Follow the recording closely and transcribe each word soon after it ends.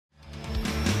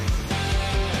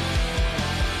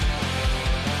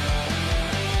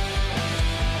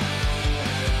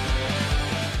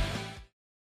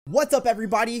What's up,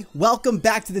 everybody? Welcome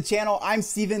back to the channel. I'm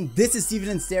Steven. This is Steven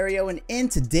in Stereo, and in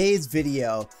today's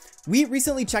video, we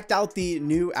recently checked out the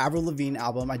new Avril Lavigne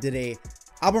album. I did a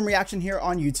album reaction here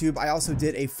on YouTube. I also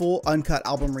did a full uncut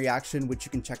album reaction, which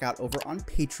you can check out over on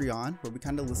Patreon, where we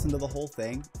kind of listen to the whole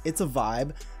thing. It's a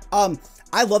vibe.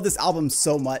 I love this album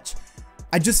so much.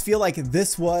 I just feel like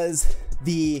this was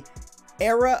the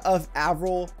era of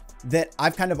Avril that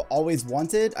I've kind of always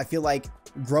wanted. I feel like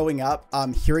growing up,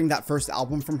 hearing that first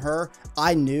album from her,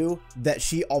 I knew that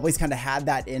she always kind of had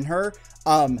that in her.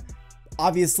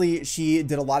 Obviously, she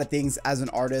did a lot of things as an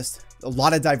artist, a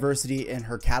lot of diversity in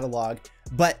her catalog,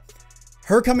 but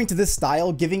her coming to this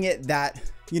style, giving it that,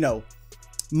 you know,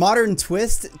 modern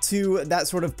twist to that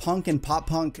sort of punk and pop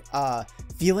punk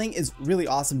feeling is really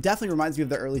awesome. Definitely reminds me of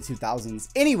the early 2000s.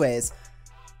 Anyways,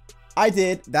 I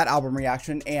did that album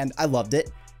reaction and I loved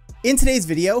it. In today's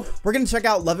video, we're going to check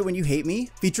out Love It When You Hate Me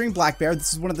featuring blackbear.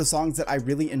 This is one of the songs that I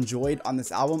really enjoyed on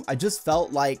this album. I just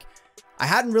felt like I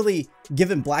hadn't really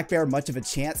given blackbear much of a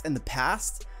chance in the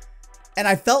past, and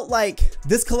I felt like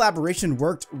this collaboration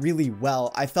worked really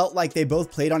well. I felt like they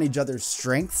both played on each other's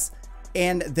strengths,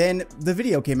 and then the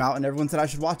video came out and everyone said I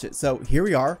should watch it. So here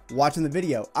we are watching the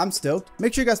video. I'm stoked.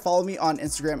 Make sure you guys follow me on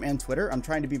Instagram and Twitter. I'm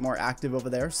trying to be more active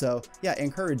over there, so yeah,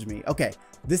 encourage me. Okay,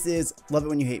 this is Love It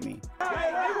When You Hate Me.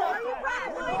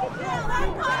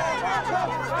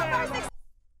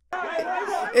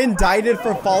 Indicted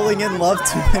for falling in love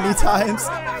too many times.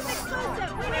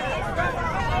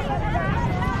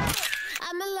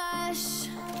 I'm a lush,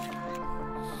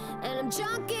 and I'm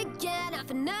drunk again off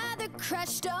another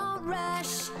crush. Don't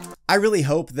rush. I really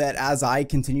hope that as I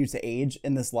continue to age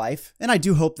in this life, and I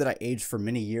do hope that I age for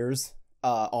many years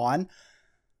I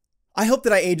hope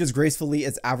that I age as gracefully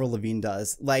as Avril Lavigne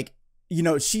does. Like, you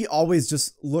know, she always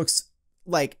just looks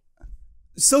like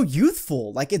so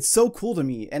youthful. Like, it's so cool to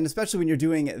me, and especially when you're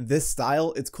doing this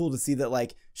style, it's cool to see that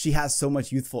like she has so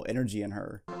much youthful energy in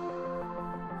her.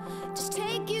 Just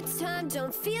take your time,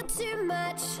 don't feel too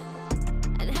much.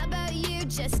 And how about you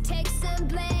just take some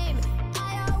blame?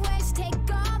 I always take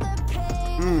all the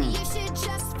pain. You should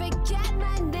just forget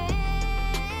my name.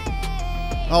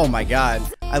 Oh my god,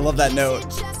 I love that note.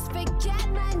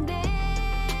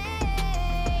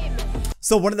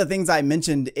 So one of the things I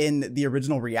mentioned in the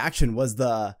original reaction was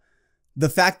the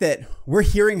fact that we're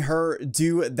hearing her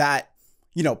do that,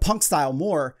 you know, punk style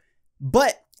more,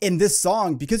 but in this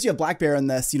song, because you have blackbear in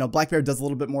this, you know, blackbear does a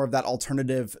little bit more of that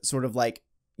alternative sort of like,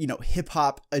 you know, hip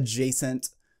hop adjacent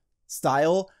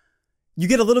style. You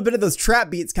get a little bit of those trap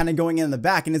beats kind of going in the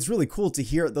back, and it's really cool to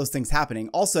hear those things happening.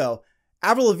 Also,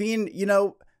 Avril Lavigne, you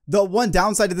know, the one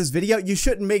downside of this video, you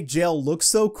shouldn't make jail look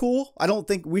so cool. I don't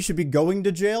think we should be going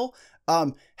to jail.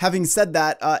 Having said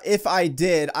that, if I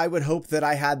did, I would hope that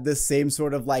I had this same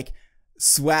sort of like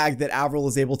swag that Avril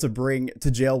is able to bring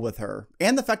to jail with her,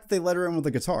 and the fact that they let her in with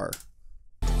a guitar.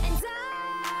 And I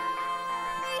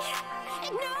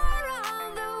ignore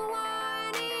all the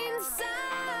warning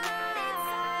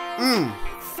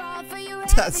signs. Fall for you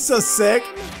That's so sick.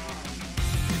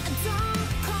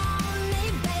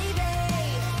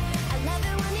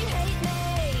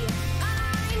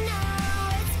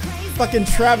 Fucking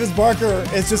Travis Barker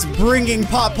is just bringing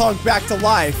pop punk back to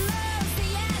life.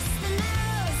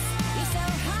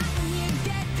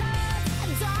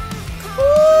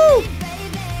 Woo!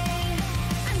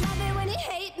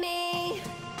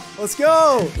 Let's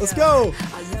go! Let's go!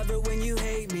 I love it when you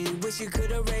hate me. Wish you could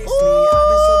erase me. I've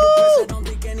been so depressed, I don't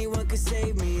think anyone could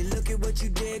save me. Look at what you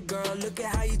did, girl. Look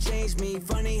at how you changed me.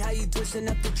 Funny how you twisting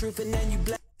up the truth and then you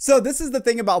So this is the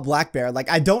thing about blackbear. Like,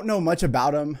 I don't know much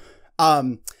about him.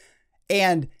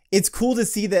 And it's cool to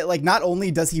see that, like, not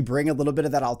only does he bring a little bit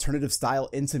of that alternative style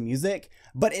into music,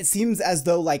 but it seems as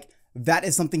though, like, that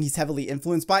is something he's heavily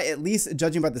influenced by, at least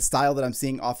judging by the style that I'm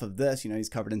seeing off of this. You know, he's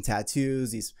covered in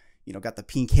tattoos. He's, you know, got the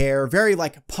pink hair, very,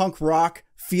 like, punk rock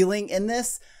feeling in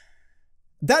this.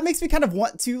 That makes me kind of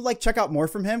want to, like, check out more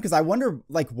from him, because I wonder,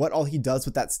 like, what all he does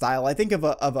with that style. I think of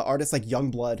an artist like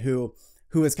Youngblood, who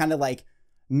has kind of, like,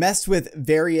 messed with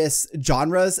various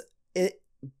genres,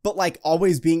 but like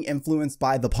always being influenced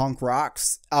by the punk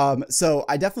rocks. So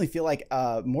I definitely feel like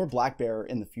more blackbear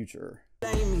in the future.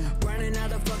 running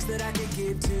out of fucks that I could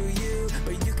give to you,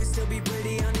 but you can still be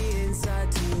pretty on the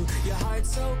inside too. Your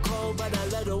heart's so cold, but I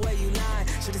love the way you lie.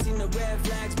 Should've seen the red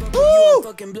flags, but you were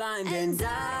fucking blind. And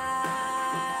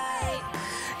I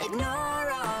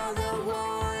ignore all the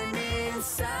warning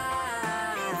signs.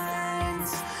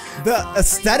 The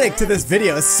aesthetic to this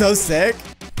video is so sick.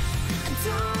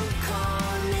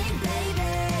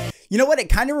 You know what? It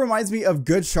kind of reminds me of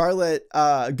Good Charlotte's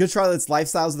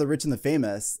Lifestyles of the Rich and the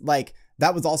Famous. Like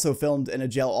that was also filmed in a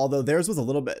jail, although theirs was a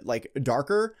little bit like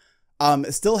darker.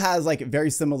 It still has like very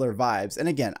similar vibes. And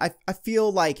again, I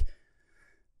feel like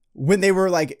when they were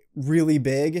like really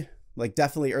big, like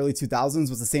definitely early 2000s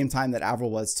was the same time that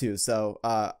Avril was too. So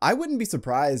I wouldn't be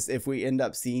surprised if we end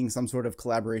up seeing some sort of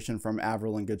collaboration from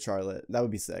Avril and Good Charlotte. That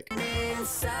would be sick.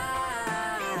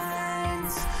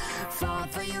 Fall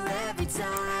for you every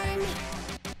time.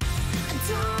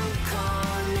 Don't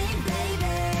call me baby.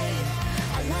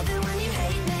 I love it when you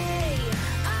hate me.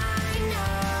 I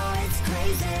know it's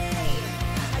crazy.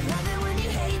 I love it when you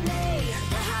hate me.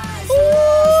 The highs, the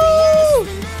lows, the yes,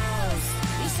 the no's.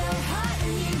 You're so hot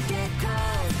and you get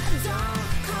cold. Don't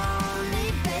call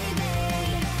me baby.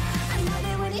 I love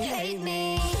it when you hate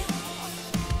me.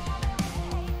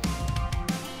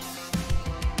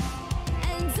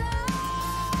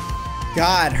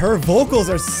 God, her vocals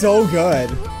are so good.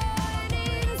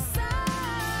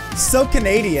 So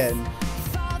Canadian.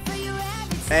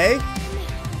 Hey?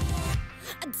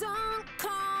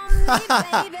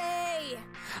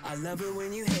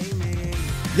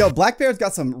 Yo, blackbear's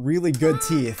got some really good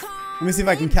teeth. Let me see if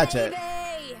I can catch it.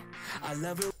 I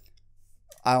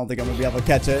don't think I'm gonna be able to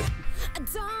catch it.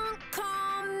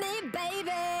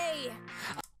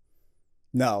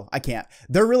 No, I can't.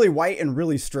 They're really white and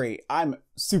really straight. I'm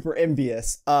super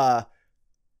envious.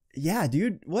 Yeah,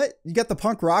 dude, what? You got the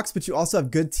punk rocks, but you also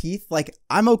have good teeth? Like,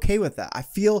 I'm okay with that. I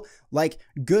feel like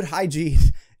good hygiene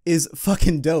is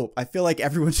fucking dope. I feel like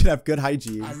everyone should have good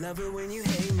hygiene. I love it when you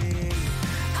hate me.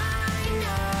 I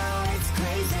know it's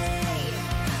crazy.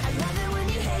 I love it when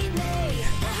you hate me.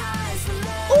 The highs, the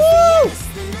lows, the yes,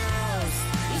 the no's.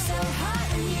 You're so hot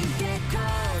and you get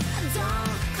cold.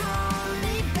 Don't call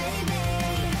me baby.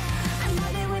 I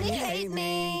love it when you hate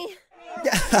me.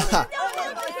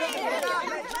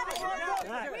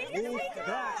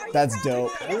 That's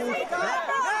dope.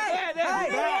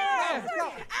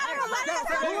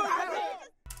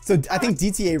 So I think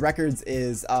DTA Records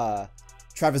is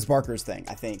Travis Barker's thing,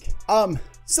 I think.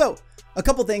 So a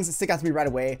couple things that stick out to me right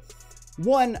away.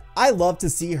 One, I love to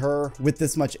see her with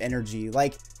this much energy.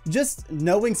 Like, just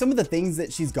knowing some of the things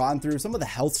that she's gone through, some of the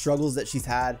health struggles that she's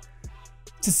had,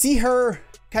 to see her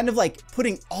kind of like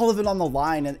putting all of it on the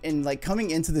line and like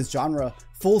coming into this genre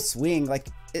full swing, like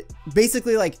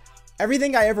basically like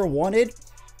everything I ever wanted,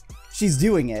 she's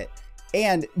doing it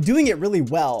and doing it really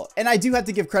well. And I do have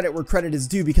to give credit where credit is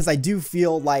due, because I do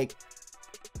feel like,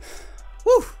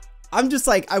 whew, I'm just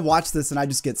like, I watch this and I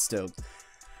just get stoked.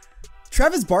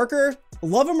 Travis Barker,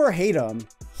 love him or hate him,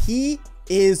 he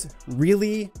is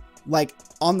really like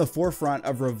on the forefront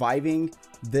of reviving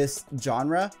this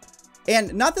genre.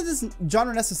 And not that this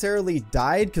genre necessarily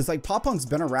died, because like pop punk's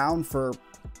been around for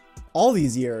all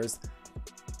these years,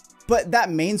 but that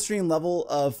mainstream level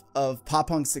of pop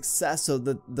punk success, so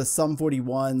the Sum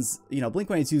 41s, you know,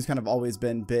 Blink-182's kind of always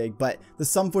been big, but the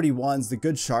Sum 41s, the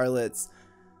Good Charlottes,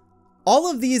 all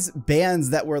of these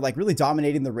bands that were like really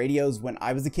dominating the radios when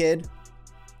I was a kid,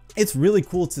 it's really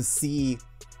cool to see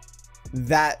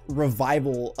that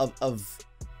revival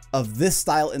of this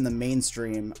style in the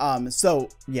mainstream. So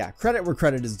yeah, credit where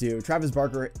credit is due. Travis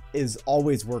Barker is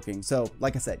always working. So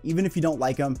like I said, even if you don't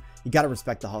like him, you got to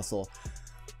respect the hustle.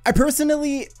 I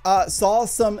personally saw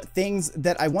some things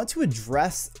that I want to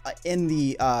address in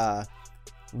the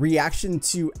reaction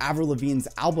to Avril Lavigne's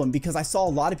album, because I saw a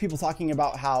lot of people talking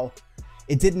about how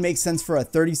it didn't make sense for a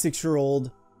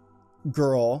 36-year-old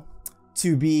girl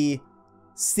to be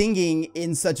singing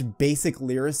in such basic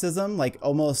lyricism, like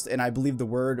almost, and I believe the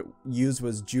word used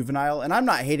was juvenile. And I'm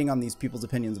not hating on these people's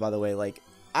opinions, by the way. Like,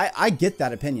 I get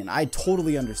that opinion. I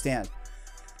totally understand.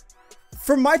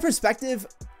 From my perspective,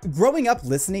 growing up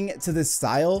listening to this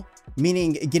style,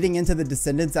 meaning getting into the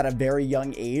Descendants at a very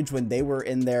young age when they were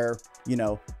in their, you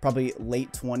know, probably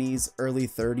late 20s, early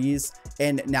 30s.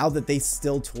 And now that they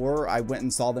still tour, I went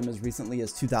and saw them as recently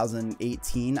as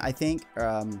 2018, I think.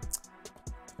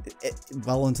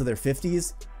 Well into their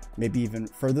 50s, maybe even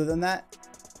further than that,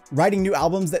 writing new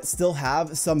albums that still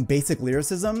have some basic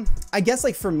lyricism. I guess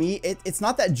like for me, it's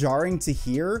not that jarring to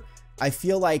hear. I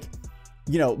feel like,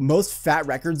 you know, most Fat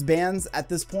Records bands at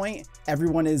this point,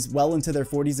 everyone is well into their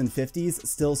 40s and 50s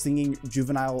still singing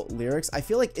juvenile lyrics. I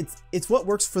feel like it's what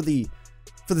works for the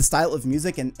style of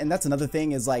music. And that's another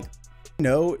thing is like, you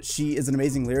know, she is an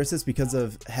amazing lyricist because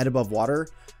of Head Above Water.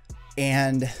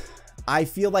 And I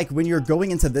feel like when you're going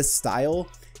into this style,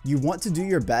 you want to do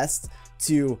your best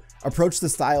to approach the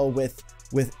style with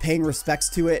paying respects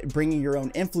to it, bringing your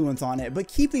own influence on it, but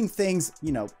keeping things,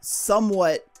 you know,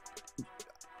 somewhat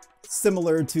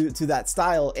similar to that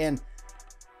style. And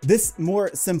this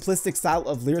more simplistic style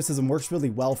of lyricism works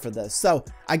really well for this. So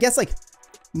I guess like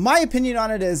my opinion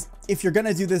on it is, if you're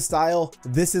gonna do this style,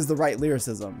 this is the right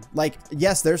lyricism. Like,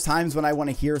 yes, there's times when I want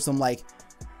to hear some like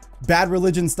Bad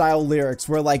Religion style lyrics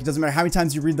where like, it doesn't matter how many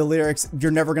times you read the lyrics,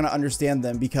 you're never gonna understand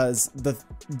them because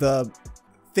the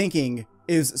thinking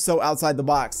is so outside the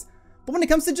box. But when it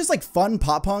comes to just like fun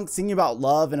pop punk, singing about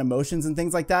love and emotions and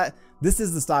things like that, this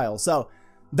is the style. So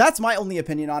that's my only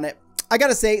opinion on it. I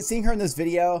gotta say, seeing her in this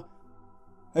video,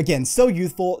 again, so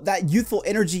youthful, that youthful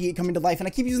energy coming to life. And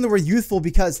I keep using the word youthful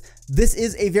because this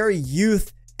is a very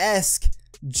youth-esque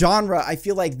genre. I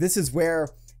feel like this is where,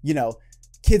 you know,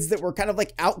 kids that were kind of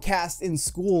like outcast in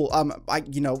school, I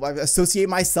associate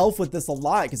myself with this a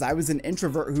lot because I was an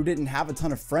introvert who didn't have a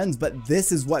ton of friends, but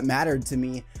this is what mattered to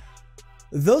me.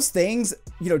 Those things,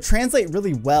 you know, translate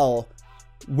really well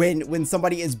when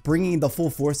somebody is bringing the full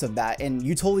force of that. And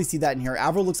you totally see that in here.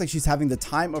 Avril looks like she's having the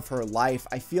time of her life.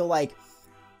 I feel like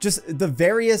just the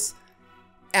various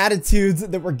attitudes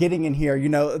that we're getting in here, you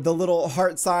know, the little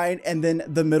heart sign and then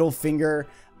the middle finger.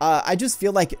 I just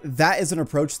feel like that is an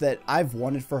approach that I've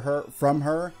wanted from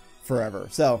her forever.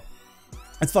 So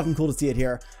it's fucking cool to see it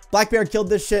here. Blackbear killed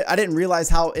this shit. I didn't realize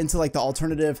how into like the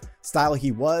alternative style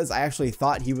he was. I actually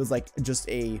thought he was like just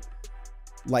a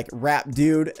like rap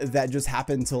dude that just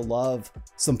happened to love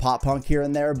some pop punk here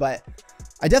and there, but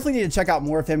I definitely need to check out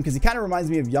more of him because he kind of reminds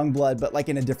me of Youngblood, but like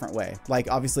in a different way.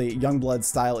 Like obviously Youngblood's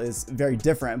style is very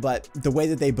different, but the way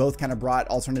that they both kind of brought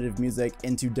alternative music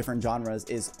into different genres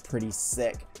is pretty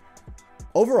sick.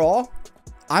 Overall,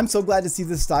 I'm so glad to see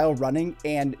this style running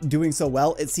and doing so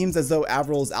well. It seems as though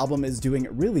Avril's album is doing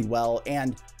really well,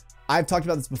 and I've talked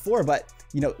about this before, but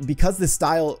you know, because this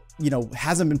style, you know,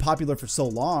 hasn't been popular for so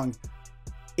long,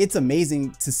 it's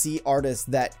amazing to see artists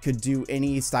that could do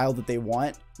any style that they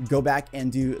want go back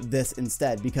and do this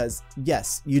instead, because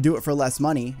yes, you do it for less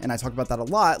money. And I talk about that a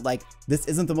lot. Like, this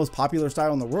isn't the most popular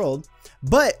style in the world,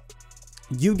 but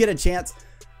you get a chance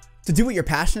to do what you're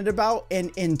passionate about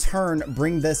and in turn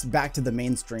bring this back to the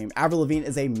mainstream. Avril Lavigne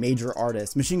is a major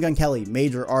artist. Machine Gun Kelly,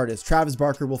 major artist. Travis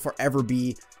Barker will forever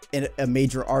be a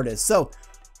major artist. So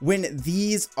when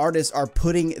these artists are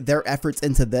putting their efforts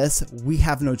into this, we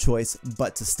have no choice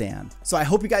but to stand. So I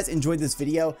hope you guys enjoyed this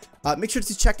video. Make sure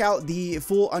to check out the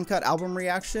full uncut album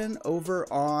reaction over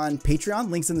on Patreon.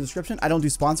 Links in the description. I don't do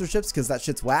sponsorships because that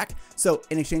shit's whack. So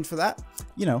in exchange for that,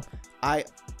 you know, I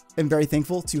am very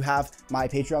thankful to have my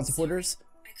Patreon supporters.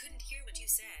 I couldn't hear what you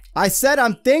said. I said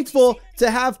I'm thankful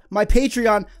to have my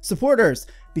Patreon supporters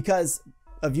because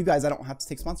of you guys. I don't have to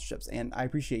take sponsorships, and I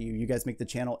appreciate you. You guys make the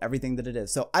channel everything that it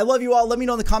is. So I love you all. Let me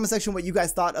know in the comment section what you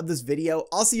guys thought of this video.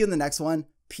 I'll see you in the next one.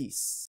 Peace.